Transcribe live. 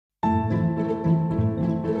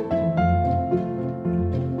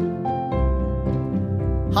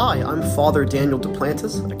Hi, I'm Father Daniel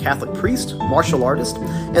Duplantis, a Catholic priest, martial artist,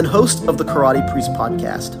 and host of the Karate Priest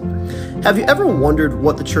podcast. Have you ever wondered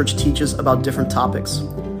what the church teaches about different topics?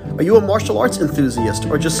 Are you a martial arts enthusiast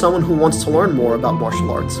or just someone who wants to learn more about martial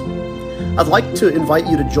arts? I'd like to invite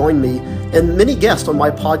you to join me and many guests on my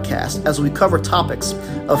podcast as we cover topics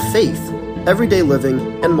of faith, everyday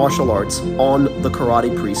living, and martial arts on the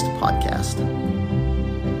Karate Priest podcast.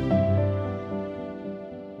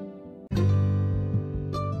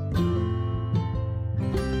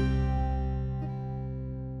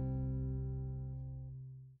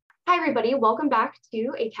 Hi, everybody. Welcome back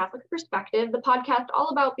to A Catholic Perspective, the podcast all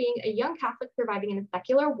about being a young Catholic surviving in a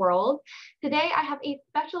secular world. Today, I have a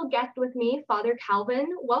special guest with me, Father Calvin.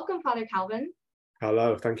 Welcome, Father Calvin.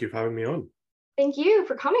 Hello. Thank you for having me on. Thank you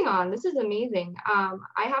for coming on. This is amazing. I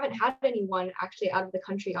haven't had anyone actually out of the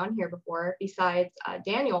country on here before besides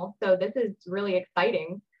Daniel, so this is really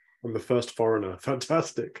exciting. I'm the first foreigner.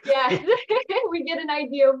 Fantastic. Yeah, we get an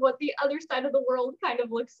idea of what the other side of the world kind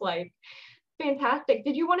of looks like. Fantastic.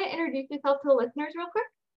 Did you want to introduce yourself to the listeners real quick?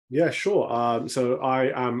 Yeah, sure. So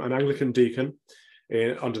I am an Anglican deacon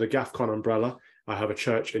under the GAFCON umbrella. I have a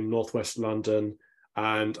church in Northwest London,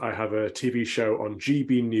 and I have a TV show on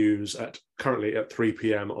GB News currently at 3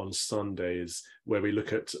 p.m. on Sundays, where we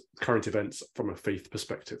look at current events from a faith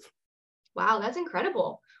perspective. Wow, that's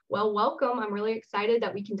incredible. Well, welcome. I'm really excited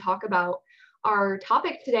that we can talk about our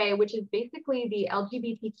topic today, which is basically the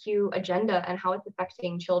LGBTQ agenda and how it's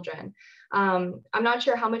affecting children. I'm not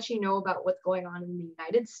sure how much you know about what's going on in the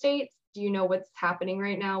United States. Do you know what's happening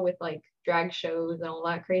right now with like drag shows and all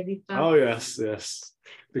that crazy stuff? Oh, yes.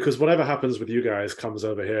 Because whatever happens with you guys comes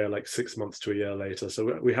over here like 6 months to a year later.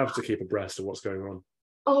 So we have to keep abreast of what's going on.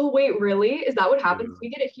 Oh, wait, really? Is that what happens? We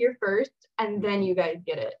get it here first and then you guys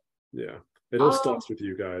get it. Yeah. It all starts with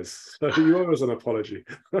you guys. So you owe us an apology.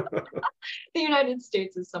 The United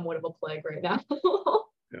States is somewhat of a plague right now.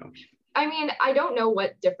 Yeah. I mean, I don't know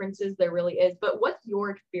what differences there really is, but what's your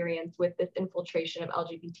experience with this infiltration of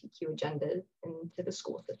LGBTQ agendas into the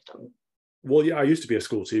school system? Well, yeah, I used to be a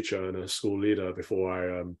school teacher and a school leader before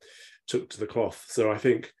I took to the cloth. So I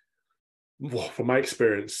think, from my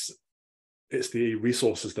experience, it's the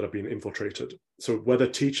resources that have been infiltrated. So whether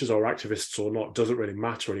teachers are activists or not doesn't really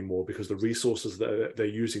matter anymore, because the resources that they're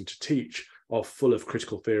using to teach are full of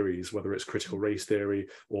critical theories, whether it's critical race theory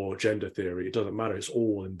or gender theory. It doesn't matter. It's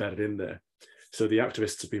all embedded in there. So the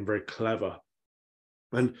activists have been very clever.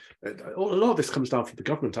 And a lot of this comes down from the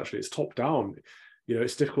government, actually. It's top down. You know,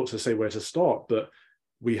 it's difficult to say where to start, but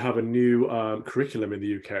we have a new curriculum in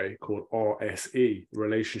the UK called RSE,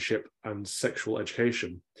 Relationship and Sexual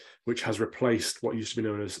Education, which has replaced what used to be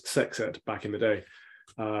known as sex ed back in the day.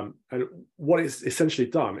 And what it's essentially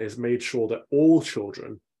done is made sure that all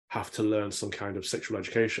children have to learn some kind of sexual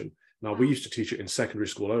education. Now, we used to teach it in secondary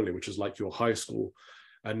school only, which is like your high school.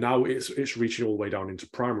 And now it's reaching all the way down into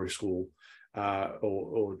primary school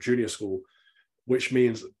or junior school, which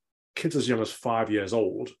means kids as young as 5 years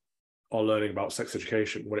old are learning about sex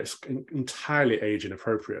education when it's entirely age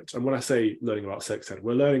inappropriate. And when I say learning about sex ed,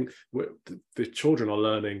 the children are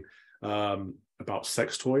learning about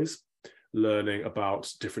sex toys, learning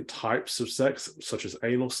about different types of sex, such as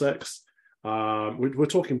anal sex. We're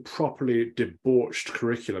talking properly debauched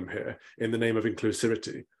curriculum here in the name of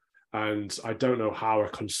inclusivity. And I don't know how a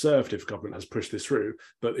conservative government has pushed this through,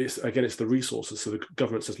 but it's the resources. So the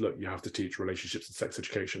government says, look, you have to teach relationships and sex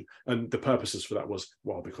education. And the purposes for that was,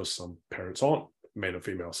 well, because some parents aren't male and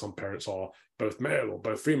female, some parents are both male or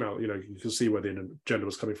both female. You know, you can see where the agenda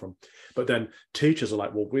was coming from. But then teachers are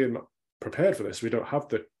like, well, we're not prepared for this. We don't have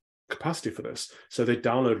the capacity for this. So they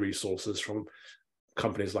download resources from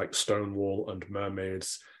companies like Stonewall and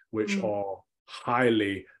Mermaids, which are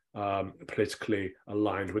highly politically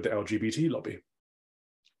aligned with the LGBT lobby.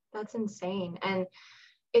 That's insane. And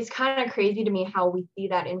it's kind of crazy to me how we see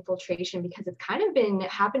that infiltration, because it's kind of been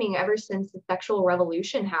happening ever since the sexual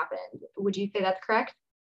revolution happened. Would you say that's correct?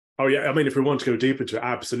 Oh, yeah. I mean, if we want to go deep into it,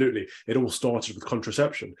 absolutely. It all started with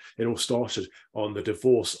contraception. It all started on the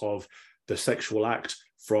divorce of the sexual act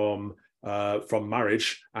from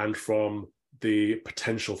marriage and from the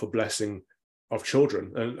potential for blessing of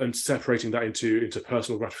children, and separating that into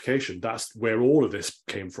personal gratification. That's where all of this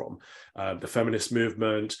came from. The feminist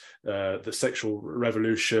movement, the sexual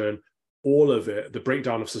revolution, all of it, the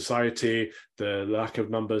breakdown of society, the lack of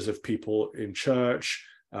numbers of people in church,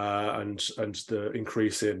 and the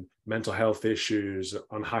increase in mental health issues,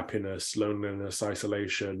 unhappiness, loneliness,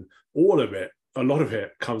 isolation, all of it, a lot of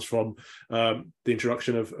it comes from the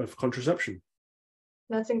introduction of contraception.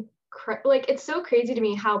 That's like, it's so crazy to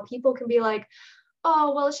me how people can be like,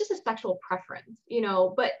 oh, well, it's just a sexual preference, you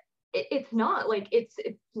know, but it's not like it's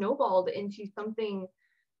snowballed into something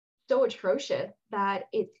so atrocious that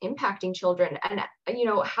it's impacting children. And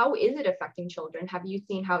how is it affecting children? Have you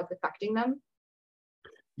seen how it's affecting them?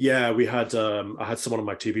 Yeah, we had I had someone on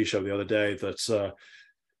my TV show the other day that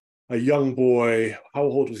a young boy, how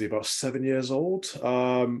old was he? About 7 years old,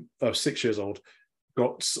 6 years old,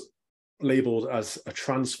 got labeled as a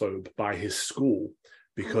transphobe by his school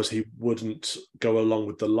because he wouldn't go along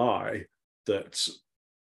with the lie that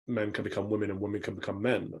men can become women and women can become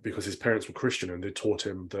men, because his parents were Christian and they taught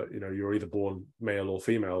him that, you're either born male or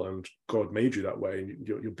female and God made you that way, and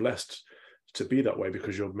you're blessed to be that way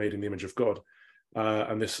because you're made in the image of God.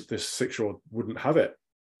 And this 6-year-old wouldn't have it.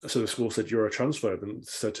 So the school said, you're a transphobe, and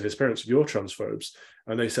said to his parents, you're transphobes.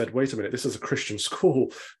 And they said, wait a minute, this is a Christian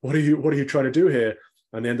school. What are you trying to do here?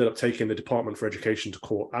 And they ended up taking the Department for Education to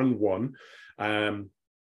court and won.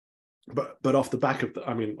 But off the back of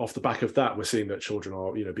that, we're seeing that children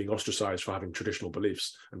are, being ostracized for having traditional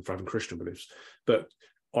beliefs and for having Christian beliefs. But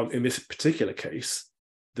in this particular case,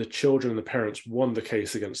 the children and the parents won the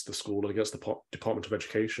case against the school and against the Department of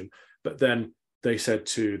Education. But then they said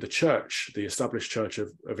to the church, the established Church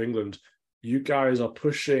of England, you guys are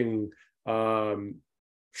pushing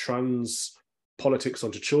trans politics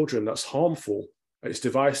onto children. That's harmful, it's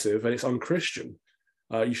divisive, and it's unchristian.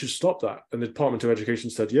 You should stop that. And the Department of Education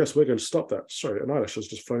said, yes, we're going to stop that. Sorry, an eyelash has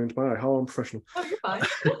just flown into my eye. How unprofessional. Oh, you're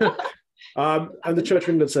fine. And the Church of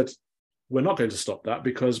England said, we're not going to stop that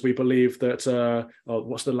because we believe that,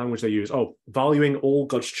 what's the language they use? Oh, valuing all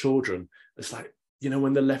God's children. It's like,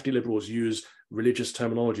 when the lefty liberals use religious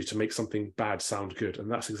terminology to make something bad sound good.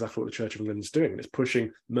 And that's exactly what the Church of England is doing. It's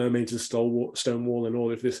pushing mermaids and Stonewall and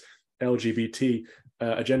all of this LGBT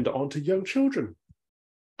agenda onto young children.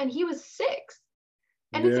 And he was 6.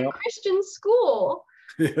 And it's a Christian school.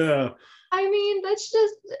 Yeah. I mean, that's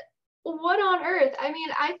just, what on earth? I mean,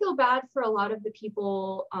 I feel bad for a lot of the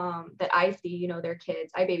people that I see, their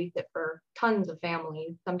kids. I babysit for tons of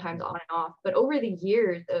families, sometimes on and off. But over the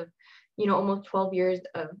years of, almost 12 years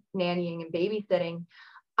of nannying and babysitting,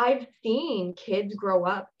 I've seen kids grow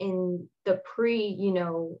up in the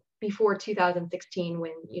before 2016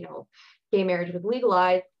 when, gay marriage was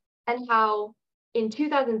legalized, and how in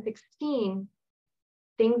 2016,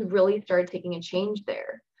 things really started taking a change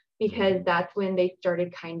there, because that's when they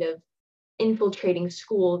started kind of infiltrating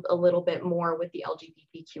schools a little bit more with the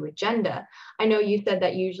LGBTQ agenda. I know you said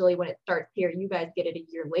that usually when it starts here, you guys get it a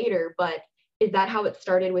year later, but is that how it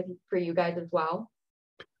started for you guys as well?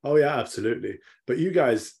 Oh yeah, absolutely. But you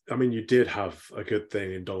guys, I mean, you did have a good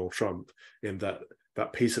thing in Donald Trump, in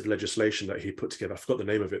that piece of legislation that he put together. I forgot the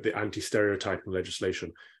name of it. The anti-stereotyping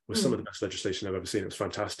legislation was some of the best legislation I've ever seen. It was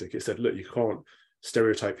fantastic. It said, look, you can't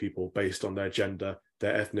stereotype people based on their gender,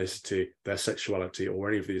 their ethnicity, their sexuality, or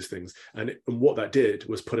any of these things. And what that did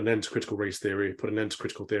was put an end to critical race theory, put an end to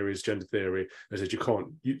critical theories, gender theory. They said you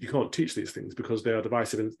can't teach these things because they are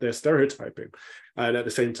divisive and they're stereotyping. And at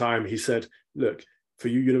the same time, he said, look, for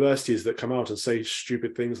you universities that come out and say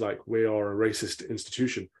stupid things like we are a racist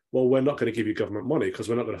institution, well, we're not going to give you government money because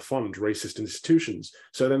we're not going to fund racist institutions.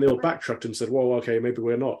 So then they all backtracked and said, well, okay, maybe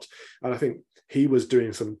we're not. And I think he was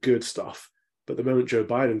doing some good stuff. But the moment Joe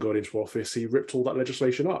Biden got into office, he ripped all that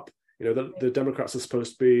legislation up. The Democrats are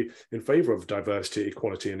supposed to be in favor of diversity,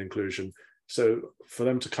 equality, and inclusion. So for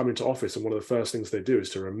them to come into office and one of the first things they do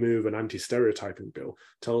is to remove an anti-stereotyping bill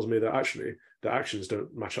tells me that actually their actions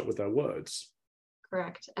don't match up with their words.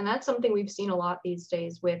 Correct. And that's something we've seen a lot these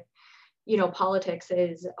days with, politics,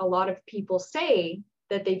 is a lot of people say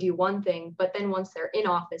that they do one thing, but then once they're in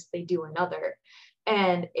office, they do another.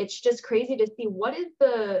 And it's just crazy to see is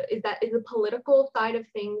the political side of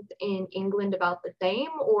things in England about the same,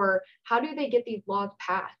 or how do they get these laws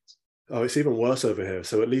passed? Oh, it's even worse over here.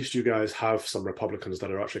 So at least you guys have some Republicans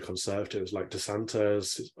that are actually conservatives, like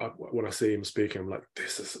DeSantis. When I see him speaking, I'm like,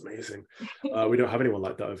 this is amazing. We don't have anyone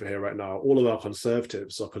like that over here right now. All of our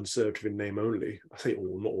conservatives are conservative in name only. I say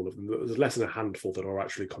all, not all of them. There's less than a handful that are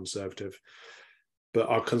actually conservative. But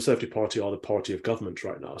our Conservative Party are the party of government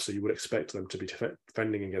right now. So you would expect them to be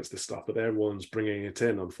defending against this stuff, but they're ones bringing it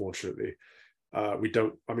in, unfortunately.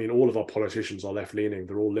 All of our politicians are left-leaning.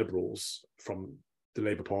 They're all liberals from the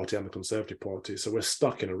Labour Party and the Conservative Party. So we're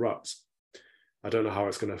stuck in a rut. I don't know how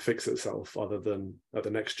it's going to fix itself other than at the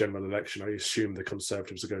next general election. I assume the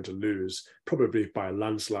Conservatives are going to lose, probably by a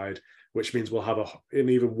landslide, which means we'll have an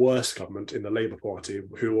even worse government in the Labour Party,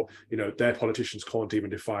 who, their politicians can't even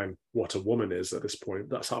define what a woman is at this point.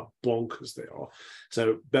 That's how bonkers they are.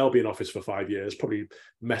 So they'll be in office for 5 years, probably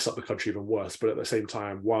mess up the country even worse. But at the same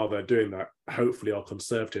time, while they're doing that, hopefully our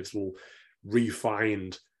Conservatives will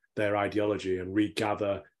re-find their ideology and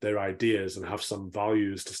regather their ideas and have some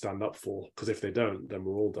values to stand up for. Because if they don't, then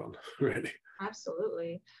we're all done, really.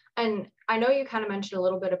 Absolutely. And I know you kind of mentioned a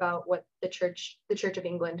little bit about what the Church of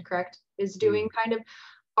England, correct, is doing kind of.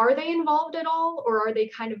 Are they involved at all, or are they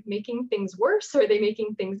kind of making things worse? Or are they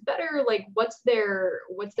making things better? Like, what's their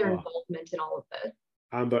involvement in all of this?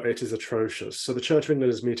 Amber, it is atrocious. So the Church of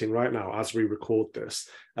England is meeting right now, as we record this,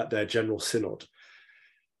 at their General Synod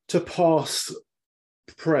to pass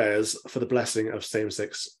prayers for the blessing of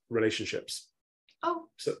same-sex relationships. Oh.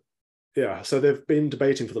 So they've been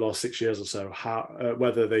debating for the last 6 years or so how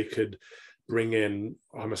whether they could bring in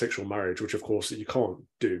homosexual marriage, which of course you can't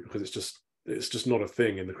do because it's just not a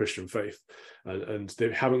thing in the Christian faith, and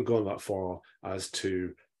they haven't gone that far as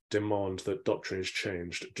to demand that doctrine is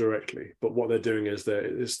changed directly. But what they're doing is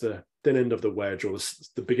the thin end of the wedge, or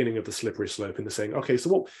the beginning of the slippery slope, in the saying, okay,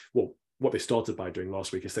 so what they started by doing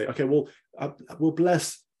last week is say, okay, well, we'll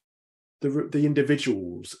bless the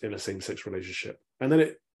individuals in a same-sex relationship, and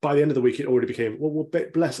then by the end of the week, it already became, well, we'll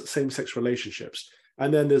bless same-sex relationships.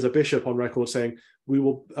 And then there's a bishop on record saying, we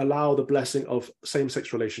will allow the blessing of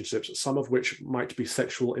same-sex relationships, some of which might be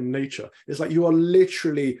sexual in nature. It's like you are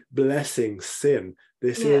literally blessing sin.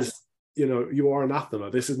 This is, you are anathema.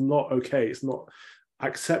 This is not okay. It's not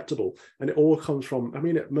acceptable. And it all comes from,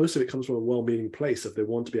 most of it comes from a well-meaning place of they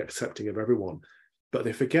want to be accepting of everyone. But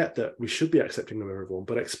they forget that we should be accepting of everyone,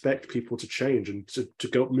 but expect people to change and to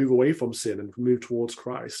go move away from sin and move towards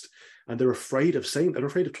Christ. And they're afraid of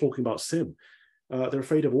talking about sin. They're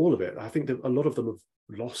afraid of all of it. I think that a lot of them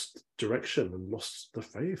have lost direction and lost the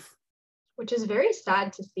faith. Which is very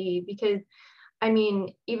sad to see, because,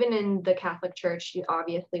 even in the Catholic Church,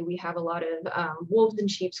 obviously we have a lot of wolves in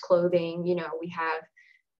sheep's clothing. We have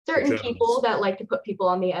certain people that like to put people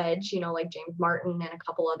on the edge, like James Martin and a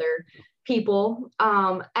couple other people.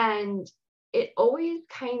 And it always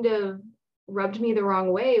kind of rubbed me the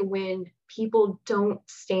wrong way when people don't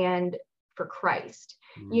stand for Christ.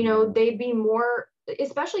 They'd be more,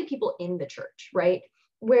 especially people in the church, right?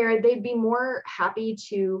 Where they'd be more happy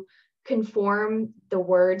to conform the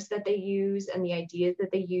words that they use and the ideas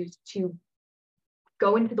that they use to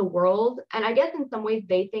go into the world. And I guess in some ways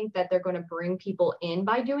they think that they're going to bring people in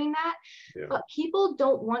by doing that. Yeah. But people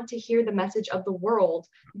don't want to hear the message of the world.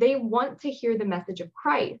 They want to hear the message of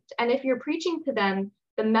Christ. And if you're preaching to them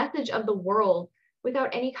the message of the world without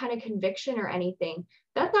any kind of conviction or anything,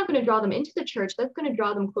 that's not going to draw them into the church. That's going to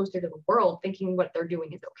draw them closer to the world, thinking what they're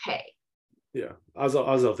doing is okay. Yeah. As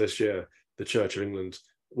of this year, the Church of England,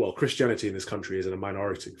 Christianity in this country is in a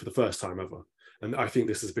minority for the first time ever. And I think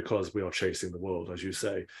this is because we are chasing the world, as you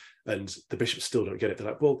say. And the bishops still don't get it. They're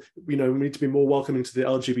like, we need to be more welcoming to the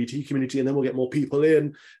LGBT community, and then we'll get more people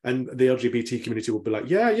in. And the LGBT community will be like,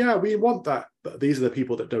 yeah, we want that. But these are the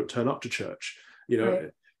people that don't turn up to church. Right.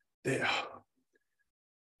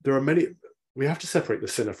 There are many, we have to separate the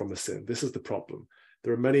sinner from the sin. This is the problem.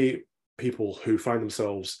 There are many people who find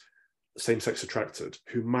themselves same-sex attracted,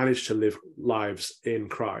 who manage to live lives in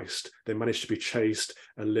Christ. They manage to be chaste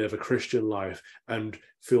and live a Christian life and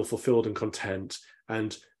feel fulfilled and content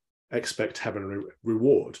and expect heavenly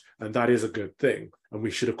reward. And that is a good thing. And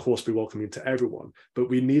we should, of course, be welcoming to everyone. But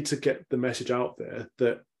we need to get the message out there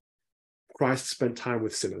that Christ spent time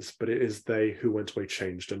with sinners, but it is they who went away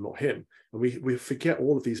changed and not him. And we forget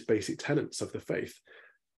all of these basic tenets of the faith.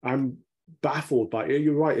 I'm baffled by,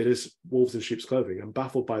 you're right, it is wolves in sheep's clothing. I'm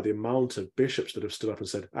baffled by the amount of bishops that have stood up and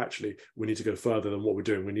said, actually, we need to go further than what we're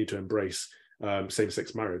doing. We need to embrace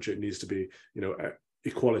same-sex marriage. It needs to be,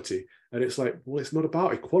 equality. And it's like, well, it's not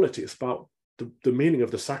about equality. It's about the meaning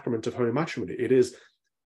of the sacrament of holy matrimony. It is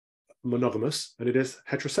monogamous and it is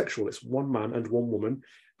heterosexual. It's one man and one woman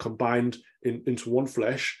combined into one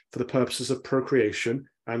flesh for the purposes of procreation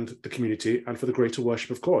and the community and for the greater worship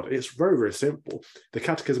of God. It's very, very simple. The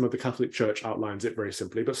Catechism of the Catholic Church outlines it very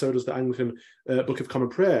simply, but so does the Anglican Book of Common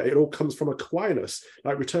Prayer. It all comes from Aquinas,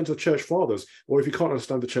 like return to the Church Fathers, or if you can't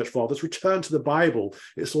understand the Church Fathers, return to the Bible.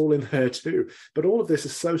 It's all in there too. But all of this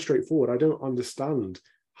is so straightforward. I don't understand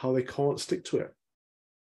how they can't stick to it.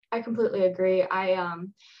 I completely agree.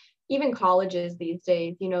 Even colleges these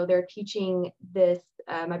days, they're teaching this.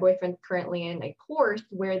 My boyfriend's currently in a course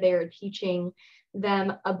where they're teaching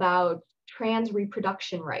them about trans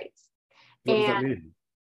reproduction rights. What does that mean?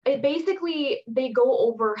 It basically, they go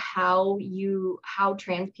over how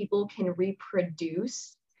trans people can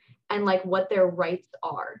reproduce and like what their rights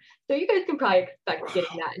are. So you guys can probably expect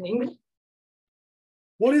getting that in English.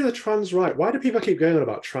 What is a trans right? Why do people keep going on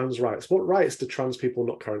about trans rights? What rights do trans people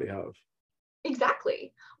not currently have?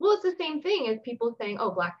 Exactly. Well, it's the same thing as people saying,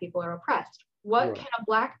 oh, Black people are oppressed. What can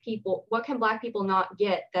black people not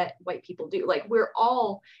get that white people do? Like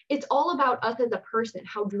it's all about us as a person,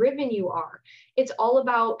 how driven you are. It's all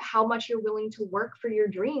about how much you're willing to work for your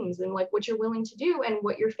dreams and like what you're willing to do and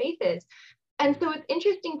what your faith is. And so it's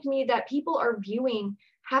interesting to me that people are viewing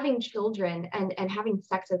having children and having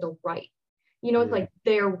sex as a right. You know, it's like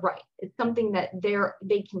their right. It's something that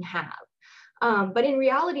they can have. But in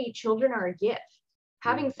reality, children are a gift.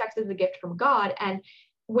 Having sex is a gift from God. And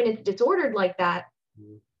when it's disordered like that,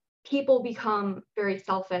 people become very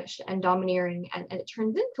selfish and domineering, and it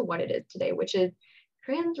turns into what it is today, which is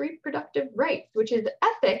trans reproductive rights, which is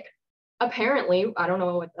ethic. Apparently, I don't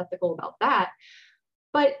know what's ethical about that.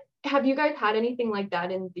 But have you guys had anything like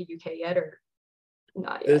that in the UK yet, or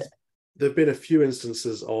not yet? There have been a few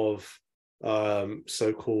instances of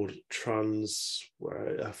so-called trans,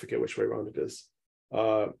 I forget which way around it is,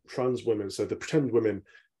 trans women. So the pretend women,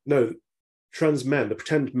 no, trans men, the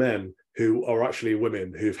pretend men who are actually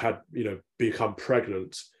women who've had, become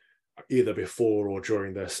pregnant either before or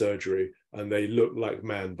during their surgery, and they look like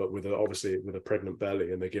men, but obviously with a pregnant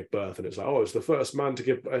belly, and they give birth, and it's like, oh, it's the first man to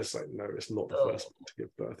give birth. It's like, no, it's not the first man to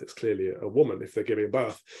give birth. It's clearly a woman if they're giving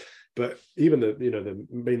birth. But even the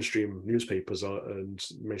mainstream newspapers and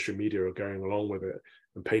mainstream media are going along with it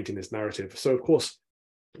and painting this narrative. So of course,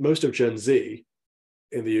 most of Gen Z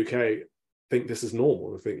in the UK think this is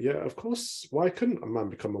normal. They think, yeah, of course, why couldn't a man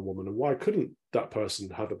become a woman, and why couldn't that person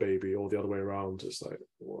have a baby, or the other way around? It's like,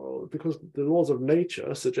 well, because the laws of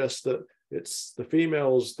nature suggest that it's the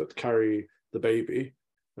females that carry the baby,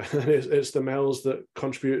 and it's the males that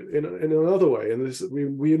contribute in another way. And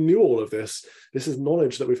we knew all of this. This is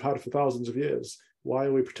knowledge that we've had for thousands of years. Why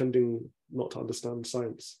are we pretending not to understand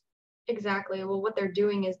science? Exactly. Well, what they're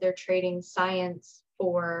doing is they're trading science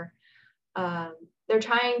for they're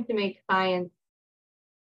trying to make science,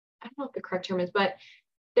 I don't know what the correct term is, but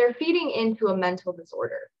they're feeding into a mental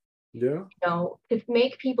disorder. Yeah. To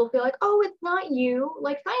make people feel like, oh, it's not you,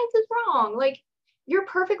 like science is wrong, like you're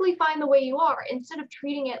perfectly fine the way you are, instead of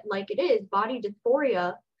treating it like it is body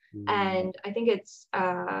dysphoria. And I think it's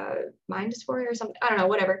mind dysphoria or something, I don't know,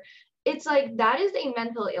 whatever. It's like, that is a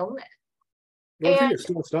mental illness. Well, I think it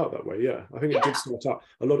started out that way. Yeah, I think it did start out.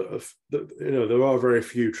 A lot of there are very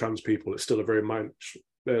few trans people. It's still a very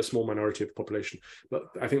small minority of the population, but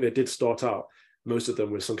I think they did start out, most of them,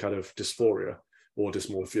 with some kind of dysphoria or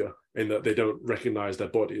dysmorphia, in that they don't recognize their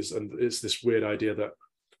bodies, and it's this weird idea that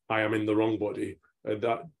I am in the wrong body, and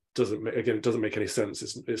that doesn't make any sense.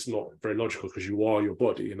 It's not very logical, because you are your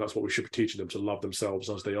body, and that's what we should be teaching them, to love themselves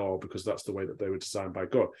as they are, because that's the way that they were designed by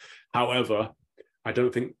God. However, I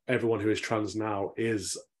don't think everyone who is trans now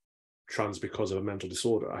is trans because of a mental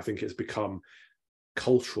disorder. I think it's become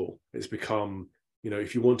cultural. It's become,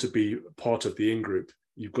 if you want to be part of the in-group,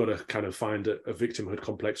 you've got to kind of find a victimhood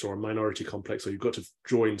complex or a minority complex, or you've got to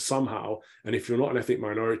join somehow. And if you're not an ethnic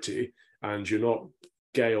minority and you're not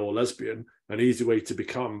gay or lesbian, an easy way to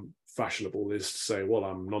become fashionable is to say, well,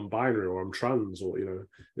 I'm non-binary, or I'm trans, or,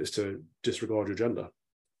 is to disregard your gender.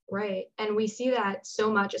 Right. And we see that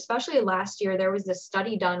so much, especially last year. There was this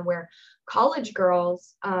study done where college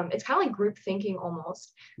girls, it's kind of like group thinking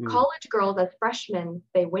almost. College girls as freshmen,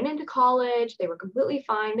 they went into college, they were completely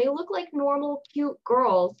fine. They look like normal, cute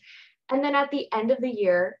girls. And then at the end of the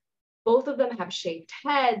year, both of them have shaved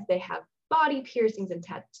heads, they have body piercings and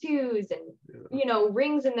tattoos and,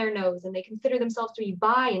 rings in their nose, and they consider themselves to be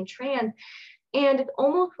bi and trans. And it's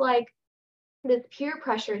almost like this peer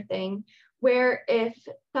pressure thing, where if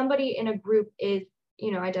somebody in a group is,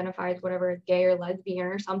 identifies whatever, is gay or lesbian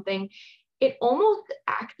or something, it almost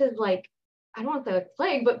acts as like, I don't want to say like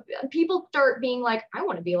plague, but people start being like, I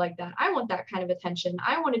want to be like that. I want that kind of attention.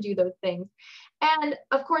 I want to do those things. And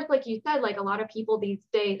of course, like you said, like a lot of people these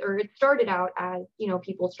days, or it started out as,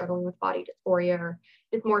 people struggling with body dysphoria or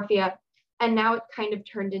dysmorphia. And now it's kind of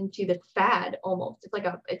turned into this fad almost.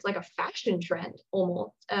 It's like a fashion trend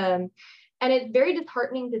almost. And it's very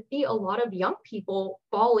disheartening to see a lot of young people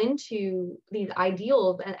fall into these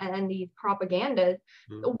ideals and these propagandas.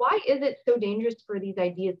 Why is it so dangerous for these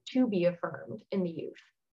ideas to be affirmed in the youth?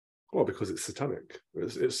 Well, because it's satanic.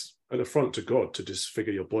 It's an affront to God to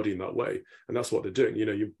disfigure your body in that way. And that's what they're doing.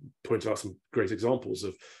 You pointed out some great examples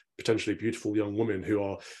of potentially beautiful young women who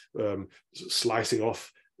are slicing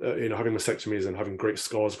off, having mastectomies and having great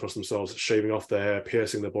scars across themselves, shaving off their hair,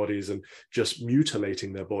 piercing their bodies, and just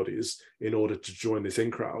mutilating their bodies in order to join this in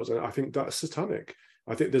crowd. And I think that's satanic.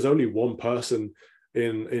 I think there's only one person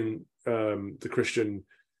in the Christian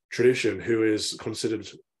tradition who is considered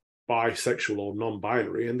bisexual or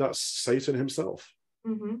non-binary, and that's Satan himself.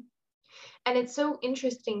 Mm-hmm. And it's so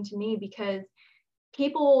interesting to me because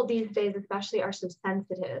people these days especially are so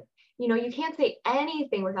sensitive. You know, you can't say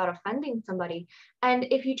anything without offending somebody. And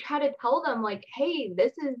if you try to tell them like, hey,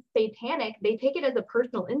 this is satanic, they take it as a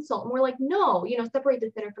personal insult. And we're like, no, you know, separate the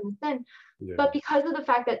sinner from the sin. Yeah. But because of the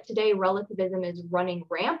fact that today relativism is running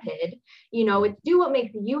rampant, you know, it's do what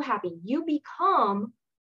makes you happy. You become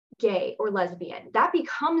gay or lesbian. That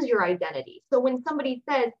becomes your identity. So when somebody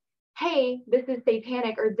says, hey, this is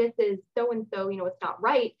satanic or this is so and so, you know, it's not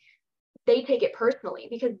right, they take it personally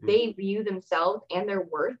because they view themselves and their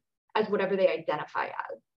worth as whatever they identify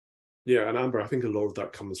as. Yeah, and Amber, I think a lot of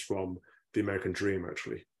that comes from the American dream,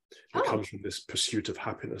 actually. It comes from this pursuit of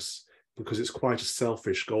happiness, because it's quite a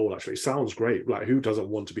selfish goal, actually. It sounds great, like who doesn't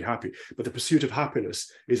want to be happy? But the pursuit of happiness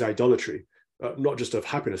is idolatry, not just of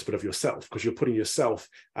happiness, but of yourself, because you're putting yourself,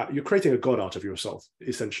 you're creating a god out of yourself,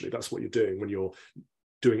 essentially. That's what you're doing when you're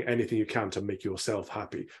doing anything you can to make yourself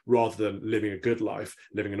happy, rather than living a good life,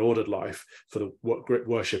 living an ordered life for the great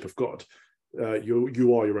worship of God. You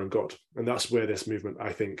are your own God. And that's where this movement,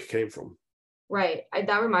 I think, came from. Right.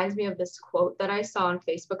 That reminds me of this quote that I saw on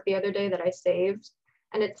Facebook the other day that I saved.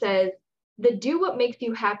 And it says, the do what makes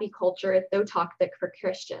you happy culture is so toxic for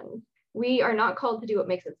Christians. We are not called to do what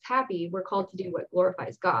makes us happy. We're called to do what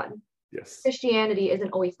glorifies God. Yes. Christianity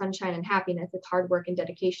isn't always sunshine and happiness. It's hard work and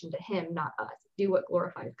dedication to him, not us. Do what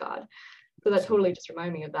glorifies God. So that totally just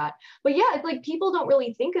reminded me of that. But yeah, it's like people don't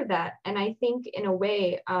really think of that. And I think in a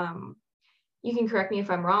way, you can correct me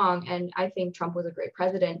if I'm wrong, and I think Trump was a great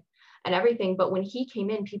president and everything, but when he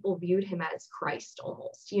came in, people viewed him as Christ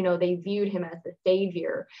almost, you know, they viewed him as the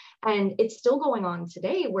savior. And it's still going on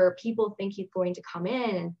today where people think he's going to come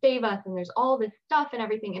in and save us, and there's all this stuff and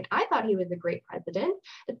everything. And I thought he was a great president,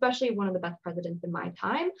 especially one of the best presidents in my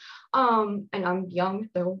time. And I'm young,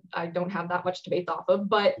 so I don't have that much to base off of,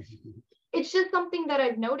 but it's just something that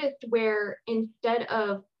I've noticed where instead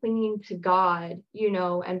of clinging to God, you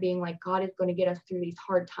know, and being like, God is going to get us through these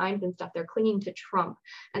hard times and stuff, they're clinging to Trump,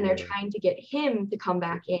 and they're trying to get him to come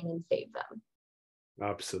back in and save them.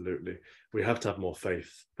 Absolutely. We have to have more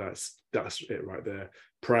faith. That's it right there.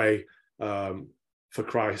 Pray for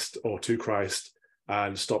Christ or to Christ,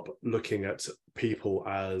 and stop looking at people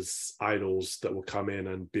as idols that will come in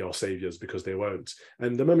and be our saviors, because they won't.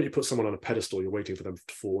 And the moment you put someone on a pedestal, you're waiting for them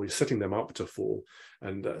to fall. You're setting them up to fall.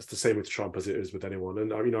 And it's the same with Trump as it is with anyone. And,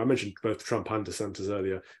 you know, I mentioned both Trump and DeSantis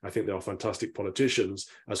earlier. I think they are fantastic politicians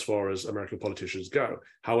as far as American politicians go.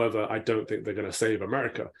 However, I don't think they're going to save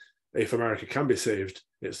America. If America can be saved,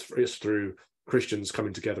 it's through Christians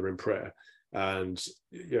coming together in prayer. And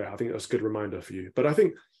yeah, I think that's a good reminder for you. But I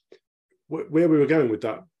think where we were going with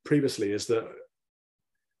that previously is that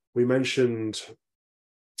we mentioned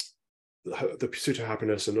the pursuit of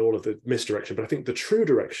happiness and all of the misdirection, but I think the true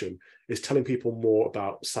direction is telling people more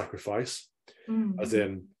about sacrifice, as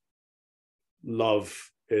in love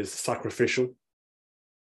is sacrificial,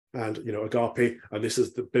 and, you know, agape, and this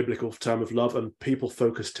is the biblical term of love. And people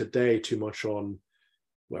focus today too much on,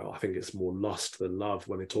 well, I think it's more lust than love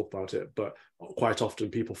when they talk about it, but quite often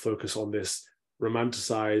people focus on this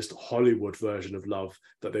romanticized Hollywood version of love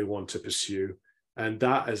that they want to pursue. And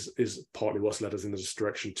that is partly what's led us in this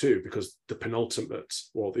direction too, because the penultimate,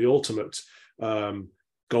 or the ultimate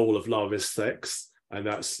goal of love is sex. And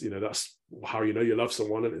that's, you know, that's how you know you love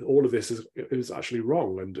someone. And all of this is actually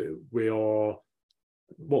wrong. And we're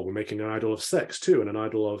making an idol of sex too, and an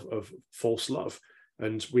idol of false love.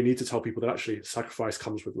 And we need to tell people that actually sacrifice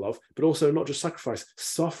comes with love, but also not just sacrifice,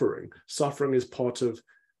 suffering. Suffering is part of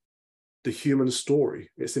the human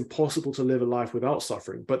story. It's impossible to live a life without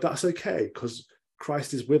suffering, but that's okay, because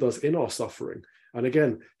Christ is with us in our suffering. And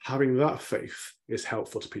again, having that faith is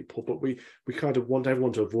helpful to people, but we kind of want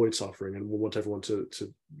everyone to avoid suffering, and we want everyone to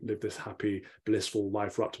live this happy, blissful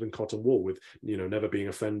life wrapped up in cotton wool, with, you know, never being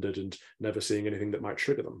offended and never seeing anything that might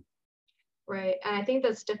trigger them. Right. And I think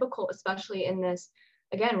that's difficult, especially in this,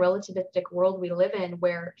 again, relativistic world we live in,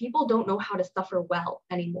 where people don't know how to suffer well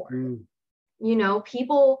anymore. You know,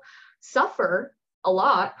 people suffer a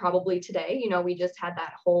lot probably today. You know, we just had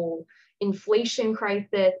that whole inflation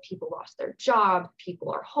crisis. People lost their jobs.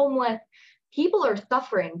 People are homeless. People are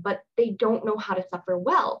suffering, but they don't know how to suffer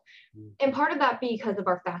well. And part of that because of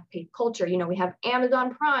our fast-paced culture. You know, we have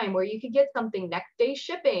Amazon Prime, where you could get something next day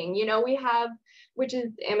shipping. You know, we have, which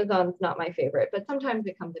is, Amazon's not my favorite, but sometimes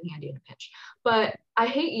it comes in handy in a pinch. But I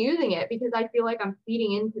hate using it because I feel like I'm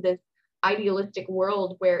feeding into this idealistic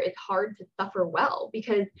world where it's hard to suffer well,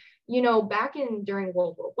 because, you know, back during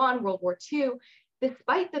World War I, World War II,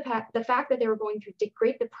 despite the fact that they were going through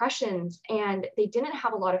Great Depressions and they didn't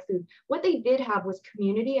have a lot of food, what they did have was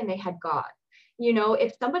community, and they had God. You know,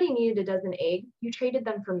 if somebody needed a dozen eggs, you traded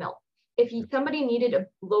them for milk. If somebody needed a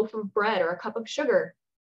loaf of bread or a cup of sugar,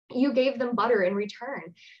 you gave them butter in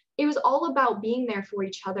return. it was all about being there for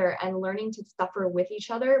each other and learning to suffer with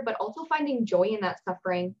each other, but also finding joy in that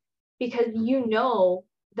suffering, because you know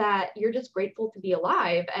that you're just grateful to be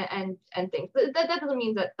alive and things. That doesn't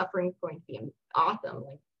mean that suffering is going to be awesome,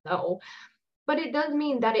 like, no, but it does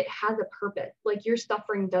mean that it has a purpose. Like, your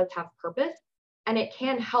suffering does have purpose, and it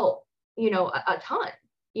can help, a ton,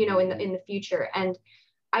 in the future. And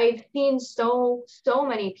I've seen so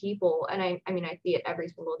many people, and I mean, I see it every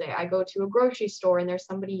single day. I go to a grocery store and there's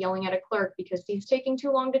somebody yelling at a clerk because he's taking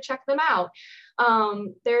too long to check them out.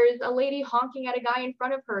 There's a lady honking at a guy in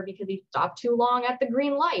front of her because he stopped too long at the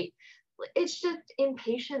green light. It's just,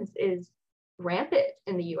 impatience is rampant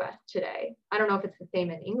in the US today. I don't know if it's the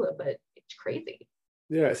same in England, but it's crazy.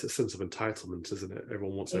 Yeah, it's a sense of entitlement, isn't it?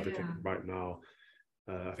 Everyone wants everything right now.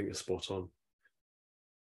 I think it's spot on.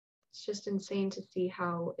 It's just insane to see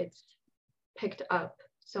how it's picked up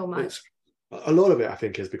so much. A lot of it, I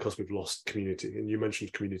think, is because we've lost community. And you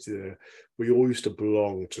mentioned community there. We all used to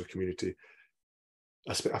belong to a community.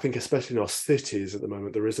 I think especially in our cities at the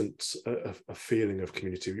moment, there isn't a feeling of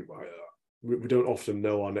community. We don't often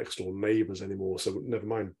know our next door neighbours anymore. So never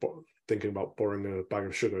mind thinking about borrowing a bag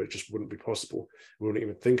of sugar. It just wouldn't be possible. We wouldn't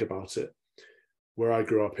even think about it. Where I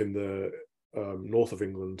grew up in the north of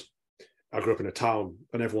England, I grew up in a town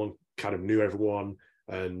and everyone kind of knew everyone.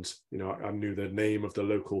 And, I knew the name of the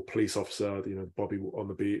local police officer, Bobby on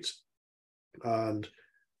the beat. And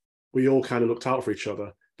we all kind of looked out for each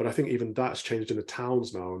other. But I think even that's changed in the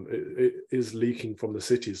towns now. And it is leaking from the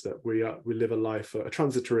cities that we live a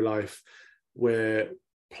transitory life where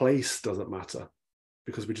place doesn't matter,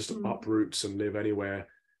 because we just uproot and live anywhere.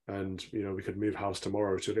 And, we could move house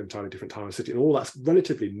tomorrow to an entirely different town and city. And all that's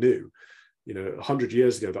relatively new. 100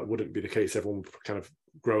 years ago, that wouldn't be the case. Everyone would kind of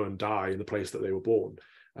grow and die in the place that they were born.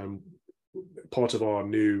 Part of our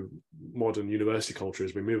new modern university culture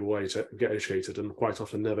is we move away to get educated and quite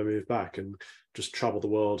often never move back and just travel the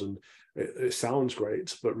world. And it sounds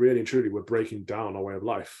great, but really and truly, we're breaking down our way of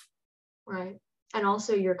life. Right. And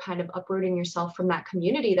also, you're kind of uprooting yourself from that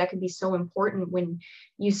community that could be so important when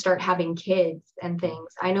you start having kids and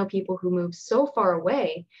things. I know people who move so far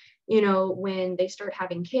away, when they start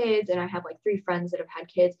having kids, and I have like 3 friends that have had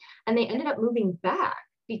kids, and they ended up moving back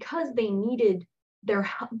because they needed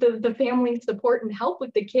the family support and help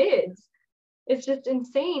with the kids. It's just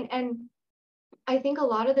insane. And I think a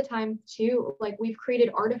lot of the time too, like, we've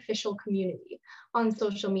created artificial community on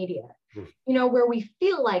social media, where we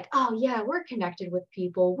feel like, oh yeah, we're connected with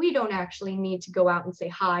people. We don't actually need to go out and say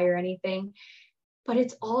hi or anything, but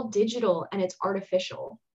it's all digital and it's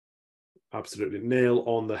artificial. Absolutely. Nail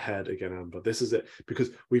on the head again, Amber. This is it,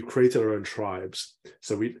 because we've created our own tribes.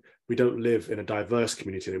 So we don't live in a diverse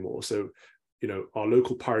community anymore. So, our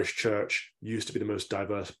local parish church used to be the most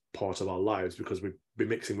diverse part of our lives, because we'd be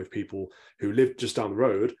mixing with people who lived just down the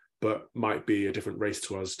road, but might be a different race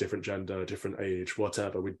to us, different gender, different age,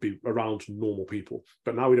 whatever. We'd be around normal people.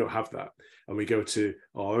 But now we don't have that. And we go to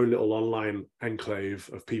our own little online enclave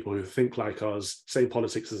of people who think like us, same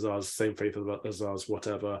politics as us, same faith as us,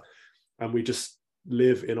 whatever. And we just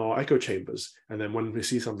live in our echo chambers. And then when we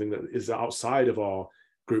see something that is outside of our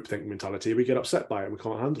groupthink mentality, we get upset by it and we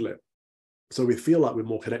can't handle it. So we feel like we're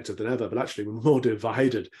more connected than ever, but actually we're more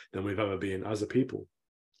divided than we've ever been as a people.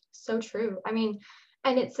 So true. I mean,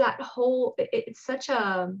 and it's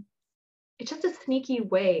just a sneaky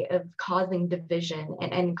way of causing division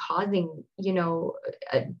and causing,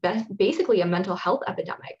 basically a mental health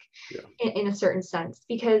epidemic in a certain sense.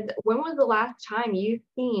 Because when was the last time you've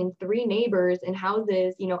seen 3 neighbors in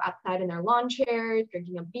houses, outside in their lawn chairs,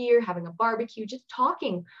 drinking a beer, having a barbecue, just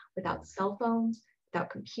talking without cell phones, without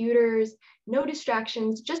computers, no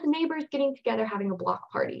distractions, just neighbors getting together, having a block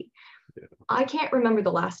party? Yeah. I can't remember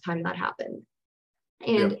the last time that happened.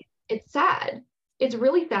 And it's sad. It's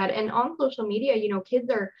really sad. And on social media, kids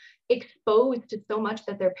are exposed to so much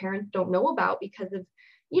that their parents don't know about because of,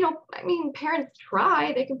 parents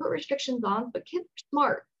try, they can put restrictions on, but kids are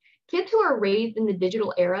smart. Kids who are raised in the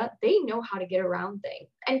digital era, they know how to get around things,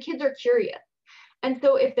 and kids are curious. And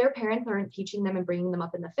so if their parents aren't teaching them and bringing them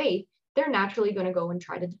up in the faith, they're naturally going to go and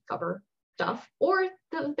try to discover stuff, or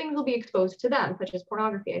the things will be exposed to them, such as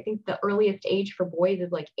pornography. I think the earliest age for boys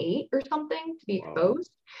is like 8 or something to be exposed.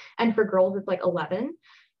 And for girls, it's like 11.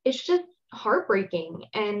 It's just heartbreaking.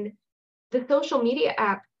 And the social media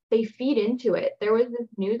apps, they feed into it. There was this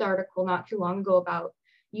news article not too long ago about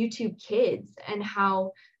YouTube Kids and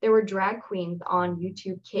how there were drag queens on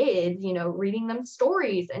YouTube Kids, reading them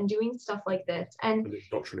stories and doing stuff like this. And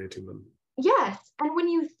indoctrinating them. Yes. And when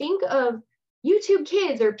you think of YouTube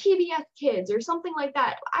Kids or PBS Kids or something like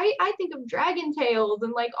that, I think of Dragon Tales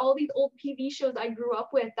and like all these old TV shows I grew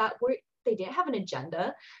up with that they didn't have an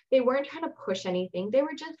agenda. They weren't trying to push anything. They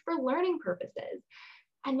were just for learning purposes.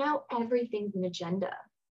 And now everything's an agenda.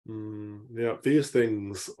 Yeah, these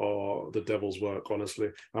things are the devil's work, honestly.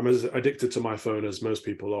 I'm as addicted to my phone as most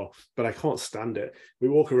people are, but I can't stand it. We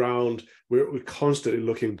walk around, we're constantly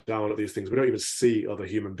looking down at these things. We don't even see other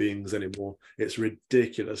human beings anymore. It's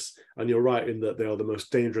ridiculous. And you're right in that they are the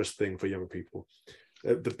most dangerous thing for young people.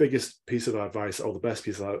 The biggest piece of advice, or the best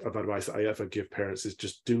piece of advice that I ever give parents, is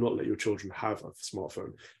just do not let your children have a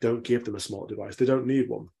smartphone. Don't give them a smart device. They don't need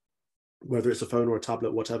one. Whether it's a phone or a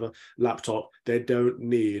tablet, whatever, laptop, they don't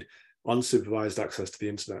need unsupervised access to the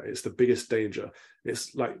internet. It's the biggest danger.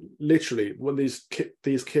 It's like literally when these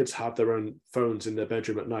kids have their own phones in their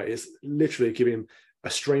bedroom at night, it's literally giving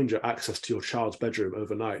a stranger access to your child's bedroom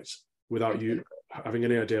overnight without you having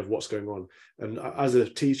any idea of what's going on. And as a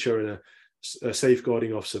teacher and a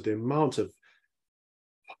safeguarding officer, the amount of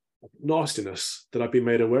nastiness that I've been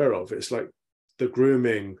made aware of, it's like the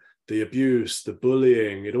grooming, the abuse, the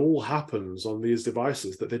bullying, it all happens on these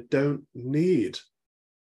devices that they don't need.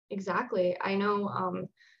 Exactly. I know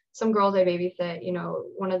some girls I babysit,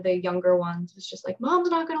 one of the younger ones was just like, Mom's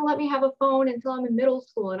not going to let me have a phone until I'm in middle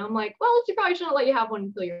school. And I'm like, well, she probably shouldn't let you have one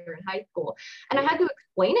until you're in high school. And I had to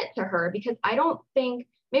explain it to her because I don't think,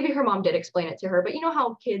 maybe her mom did explain it to her, but you know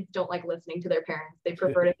how kids don't like listening to their parents. They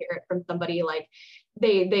prefer to hear it from somebody like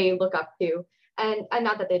they look up to. And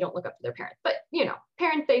not that they don't look up to their parents, but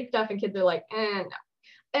parents say stuff and kids are like, no.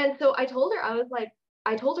 And so I told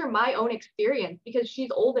her my own experience because she's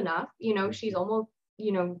old enough, she's almost,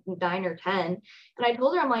 9 or 10. And I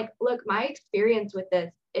told her, I'm like, look, my experience with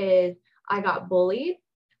this is I got bullied.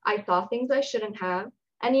 I saw things I shouldn't have.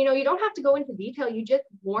 And, you don't have to go into detail. You just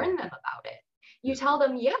warn them about it. You tell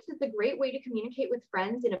them, yes, it's a great way to communicate with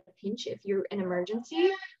friends in a pinch if you're in an emergency.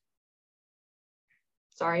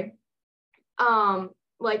 Sorry.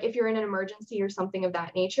 Like if you're in an emergency or something of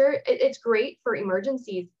that nature, it's great for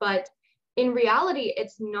emergencies, but in reality,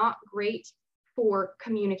 it's not great for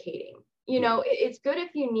communicating. It's good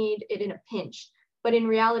if you need it in a pinch, but in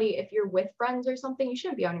reality, if you're with friends or something, you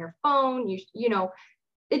shouldn't be on your phone.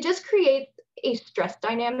 It just creates a stress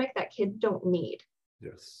dynamic that kids don't need.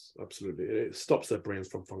 Yes, absolutely. It stops their brains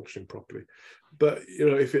from functioning properly. But,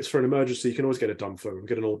 if it's for an emergency, you can always get a dumb phone,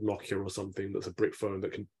 get an old Nokia or something that's a brick phone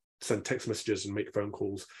that can send text messages and make phone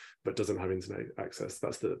calls, but doesn't have internet access.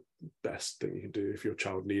 That's the best thing you can do if your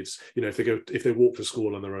child needs, if they walk to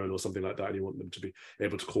school on their own or something like that, and you want them to be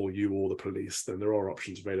able to call you or the police, then there are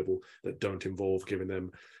options available that don't involve giving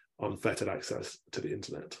them unfettered access to the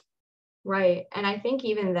internet. Right. And I think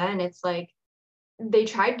even then it's like, they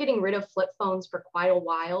tried getting rid of flip phones for quite a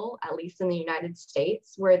while, at least in the United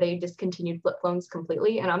States, where they discontinued flip phones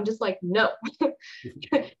completely. And I'm just like, no,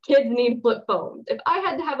 kids need flip phones. If I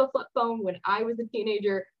had to have a flip phone when I was a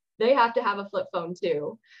teenager, they have to have a flip phone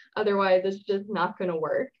too. Otherwise, it's just not going to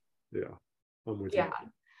work. Yeah, I'm with you.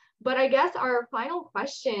 But I guess our final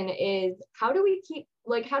question is, how do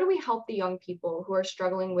we help the young people who are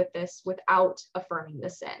struggling with this without affirming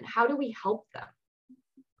the sin? How do we help them?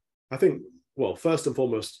 I think, well, first and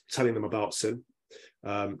foremost, telling them about sin,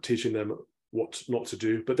 teaching them what not to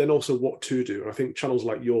do, but then also what to do. And I think channels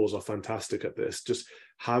like yours are fantastic at this, just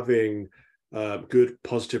having good,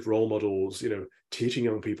 positive role models, teaching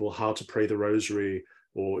young people how to pray the rosary,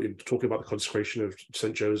 or talking about the consecration of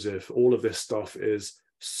St. Joseph. All of this stuff is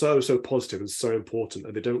so positive and so important,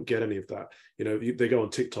 and they don't get any of that. They go on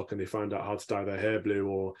TikTok and they find out how to dye their hair blue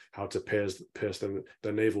or how to pierce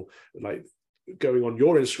their navel. Like, going on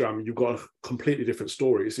your Instagram, you've got completely different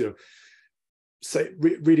stories.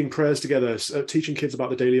 Reading prayers together, teaching kids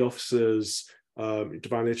about the daily offices,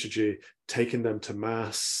 divine liturgy, taking them to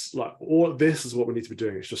mass. Like, all this is what we need to be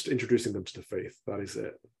doing. It's just introducing them to the faith. That is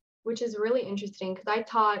it. Which is really interesting because I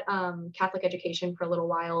taught Catholic education for a little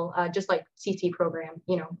while, just like CC program,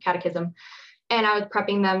 catechism, and I was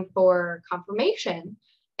prepping them for confirmation.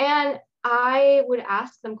 And I would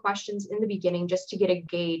ask them questions in the beginning just to get a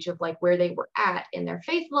gauge of like where they were at in their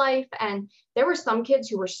faith life. And there were some kids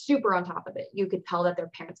who were super on top of it. You could tell that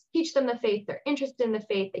their parents teach them the faith, they're interested in the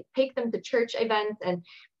faith, they take them to church events and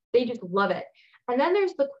they just love it. And then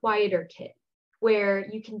there's the quieter kid where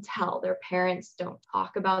you can tell their parents don't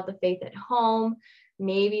talk about the faith at home.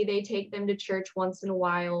 Maybe they take them to church once in a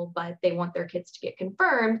while, but they want their kids to get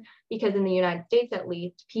confirmed because in the United States, at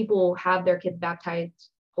least, people have their kids baptized,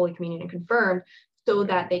 Holy Communion, and confirmed so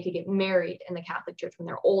that they could get married in the Catholic Church when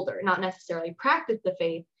they're older, not necessarily practice the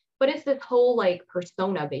faith, but it's this whole like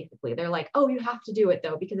persona, basically. They're like, oh, you have to do it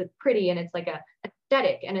though, because it's pretty and it's like a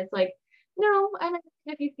aesthetic. And it's like, no. And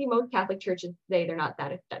if you see most Catholic churches today, they're not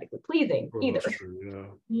that aesthetically pleasing either. That's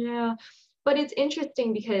true, Yeah. But it's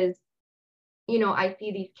interesting because I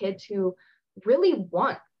see these kids who really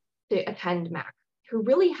want to attend MAC, who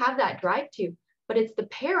really have that drive to, but it's the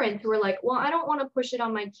parents who are like, well, I don't want to push it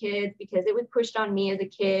on my kids because it was pushed on me as a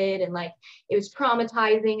kid and like it was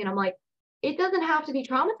traumatizing. And I'm like, it doesn't have to be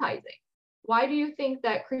traumatizing. Why do you think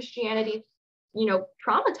that Christianity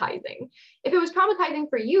traumatizing? If it was traumatizing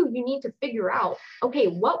for you, you need to figure out, okay,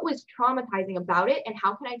 what was traumatizing about it and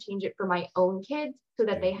how can I change it for my own kids so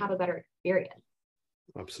that they have a better experience?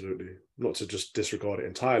 Absolutely. Not to just disregard it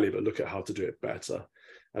entirely, but look at how to do it better.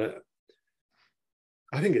 And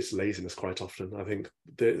I think it's laziness quite often. I think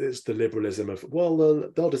it's the liberalism of, well,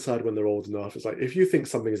 they'll decide when they're old enough. It's like, if you think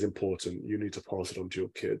something is important, you need to pass it on to your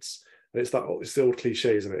kids. And it's the old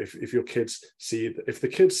cliche, isn't it? If the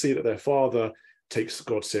kids see that their father takes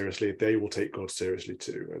God seriously, they will take God seriously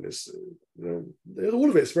too. And it's all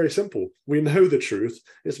of it's very simple. We know the truth.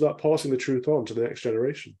 It's about passing the truth on to the next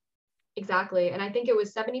generation. Exactly. And I think it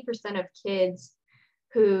was 70% of kids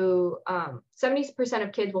who 70%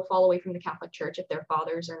 of kids will fall away from the Catholic Church if their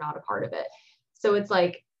fathers are not a part of it. So it's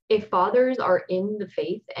like, if fathers are in the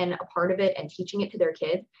faith and a part of it and teaching it to their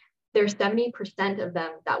kids, there's 70% of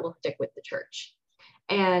them that will stick with the church.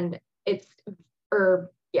 And so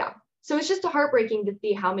it's just heartbreaking to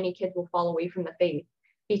see how many kids will fall away from the faith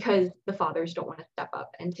because the fathers don't want to step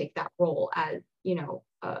up and take that role as,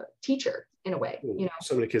 a teacher in a way.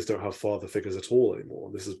 So many kids don't have father figures at all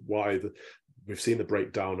anymore. This is why we've seen the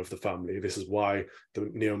breakdown of the family. This is why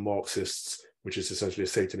the neo-Marxists, which is essentially a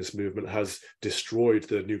Satanist movement, has destroyed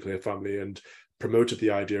the nuclear family and promoted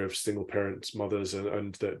the idea of single parents, mothers,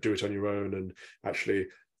 and that do it on your own, and actually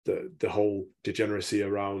the whole degeneracy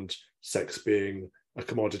around sex being a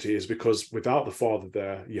commodity is because without the father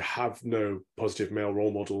there, you have no positive male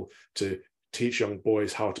role model to teach young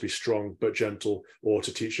boys how to be strong but gentle, or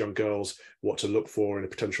to teach young girls what to look for in a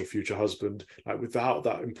potential future husband. Like, without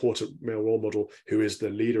that important male role model who is the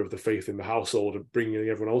leader of the faith in the household and bringing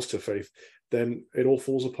everyone else to faith, then it all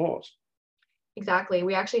falls apart. Exactly.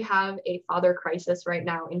 We actually have a father crisis right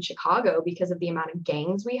now in Chicago because of the amount of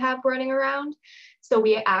gangs we have running around. So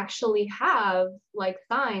we actually have like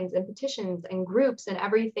signs and petitions and groups and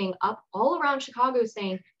everything up all around Chicago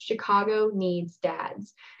saying Chicago needs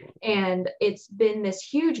dads. And it's been this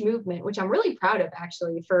huge movement, which I'm really proud of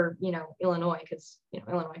actually for, Illinois, because,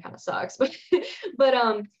 Illinois kind of sucks,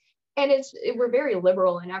 but and we're very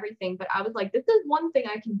liberal and everything, but I was like, this is one thing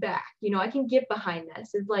I can back, I can get behind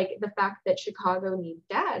this, is like the fact that Chicago needs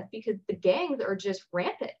dads because the gangs are just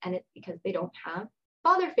rampant, and it's because they don't have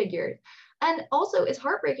father figures. And also it's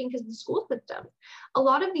heartbreaking because the school system, a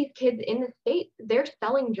lot of these kids in the state, they're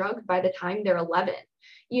selling drugs by the time they're 11,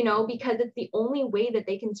 because it's the only way that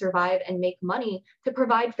they can survive and make money to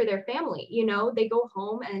provide for their family. They go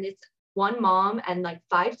home and it's one mom and like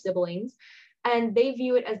 5 siblings. And they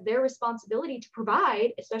view it as their responsibility to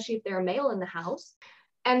provide, especially if they're a male in the house.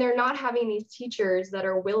 And they're not having these teachers that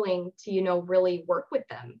are willing to, really work with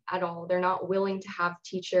them at all. They're not willing to have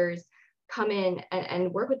teachers come in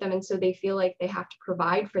and work with them. And so they feel like they have to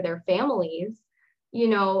provide for their families,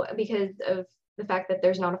 because of the fact that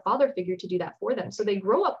there's not a father figure to do that for them. So they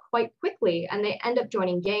grow up quite quickly and they end up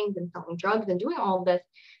joining gangs and selling drugs and doing all of this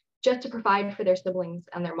just to provide for their siblings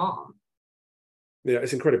and their mom. Yeah,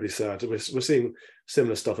 it's incredibly sad. We're seeing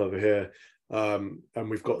similar stuff over here. And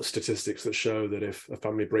we've got statistics that show that if a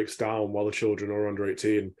family breaks down while the children are under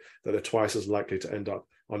 18, that they're twice as likely to end up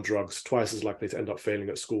on drugs, twice as likely to end up failing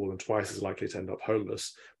at school, and twice as likely to end up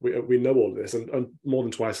homeless. We know all of this, and more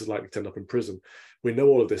than twice as likely to end up in prison. We know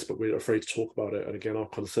all of this, but we're afraid to talk about it. And again, our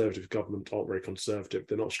conservative government aren't very conservative.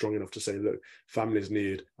 They're not strong enough to say, look, families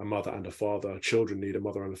need a mother and a father. Children need a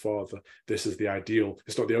mother and a father. This is the ideal.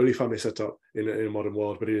 It's not the only family setup in a modern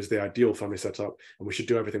world, but it is the ideal family setup. And we should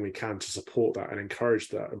do everything we can to support that and encourage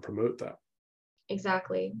that and promote that.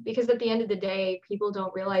 Exactly. Because at the end of the day, people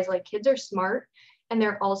don't realize like kids are smart and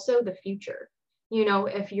they're also the future.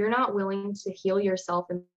 If you're not willing to heal yourself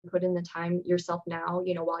and put in the time yourself now,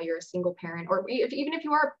 while you're a single parent, or even if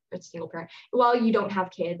you are a single parent, while you don't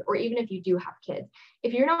have kids, or even if you do have kids,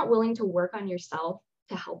 if you're not willing to work on yourself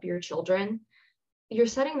to help your children, you're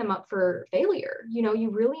setting them up for failure.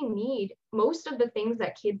 You really need, most of the things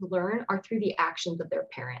that kids learn are through the actions of their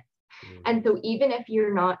parents. Mm-hmm. And so even if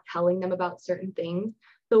you're not telling them about certain things,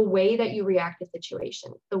 the way that you react to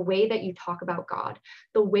situations, the way that you talk about God,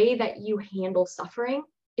 the way that you handle suffering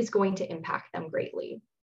is going to impact them greatly.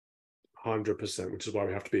 100%, which is why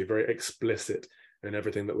we have to be very explicit in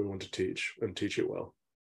everything that we want to teach and teach it well.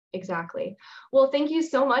 Exactly. Well, thank you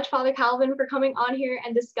so much, Father Calvin, for coming on here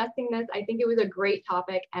and discussing this. I think it was a great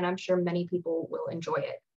topic, and I'm sure many people will enjoy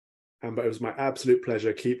it. But it was my absolute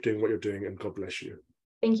pleasure. Keep doing what you're doing, and God bless you.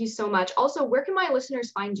 Thank you so much. Also, where can my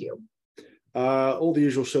listeners find you? All the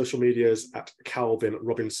usual social medias at Calvin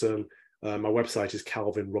Robinson. My website is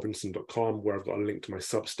calvinrobinson.com, where I've got a link to my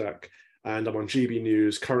Substack. And I'm on GB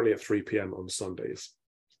News currently at 3 p.m. on Sundays.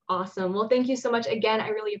 Awesome. Well, thank you so much again. I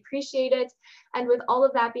really appreciate it. And with all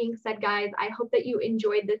of that being said, guys, I hope that you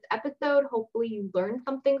enjoyed this episode. Hopefully you learned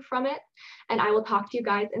something from it. And I will talk to you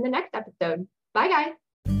guys in the next episode. Bye, guys.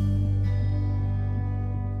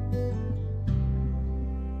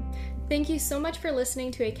 Thank you so much for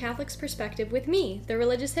listening to A Catholic's Perspective with me, The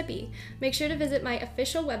Religious Hippie. Make sure to visit my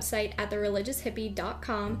official website at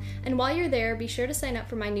thereligioushippie.com, and while you're there, be sure to sign up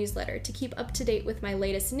for my newsletter to keep up to date with my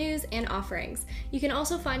latest news and offerings. You can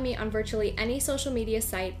also find me on virtually any social media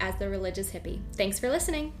site as The Religious Hippie. Thanks for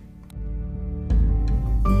listening.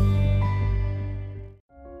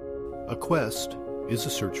 A quest is a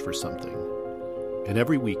search for something. And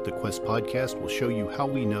every week, the Quest podcast will show you how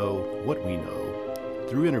we know what we know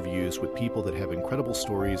through interviews with people that have incredible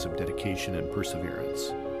stories of dedication and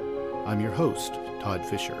perseverance. I'm your host, Todd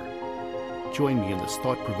Fisher. Join me in this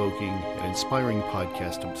thought-provoking and inspiring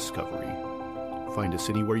podcast of discovery. Find us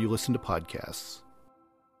anywhere you listen to podcasts.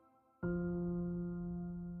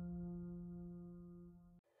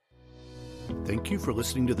 Thank you for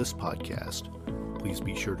listening to this podcast. Please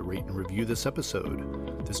be sure to rate and review this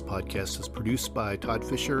episode. This podcast is produced by Todd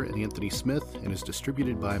Fisher and Anthony Smith and is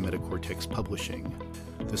distributed by Metacortex Publishing.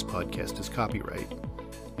 This podcast is copyright.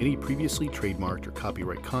 Any previously trademarked or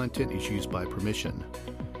copyright content is used by permission.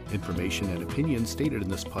 Information and opinions stated in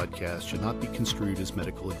this podcast should not be construed as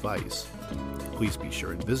medical advice. Please be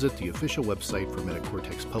sure and visit the official website for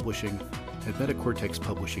Metacortex Publishing at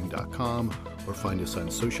metacortexpublishing.com or find us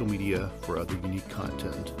on social media for other unique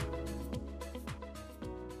content.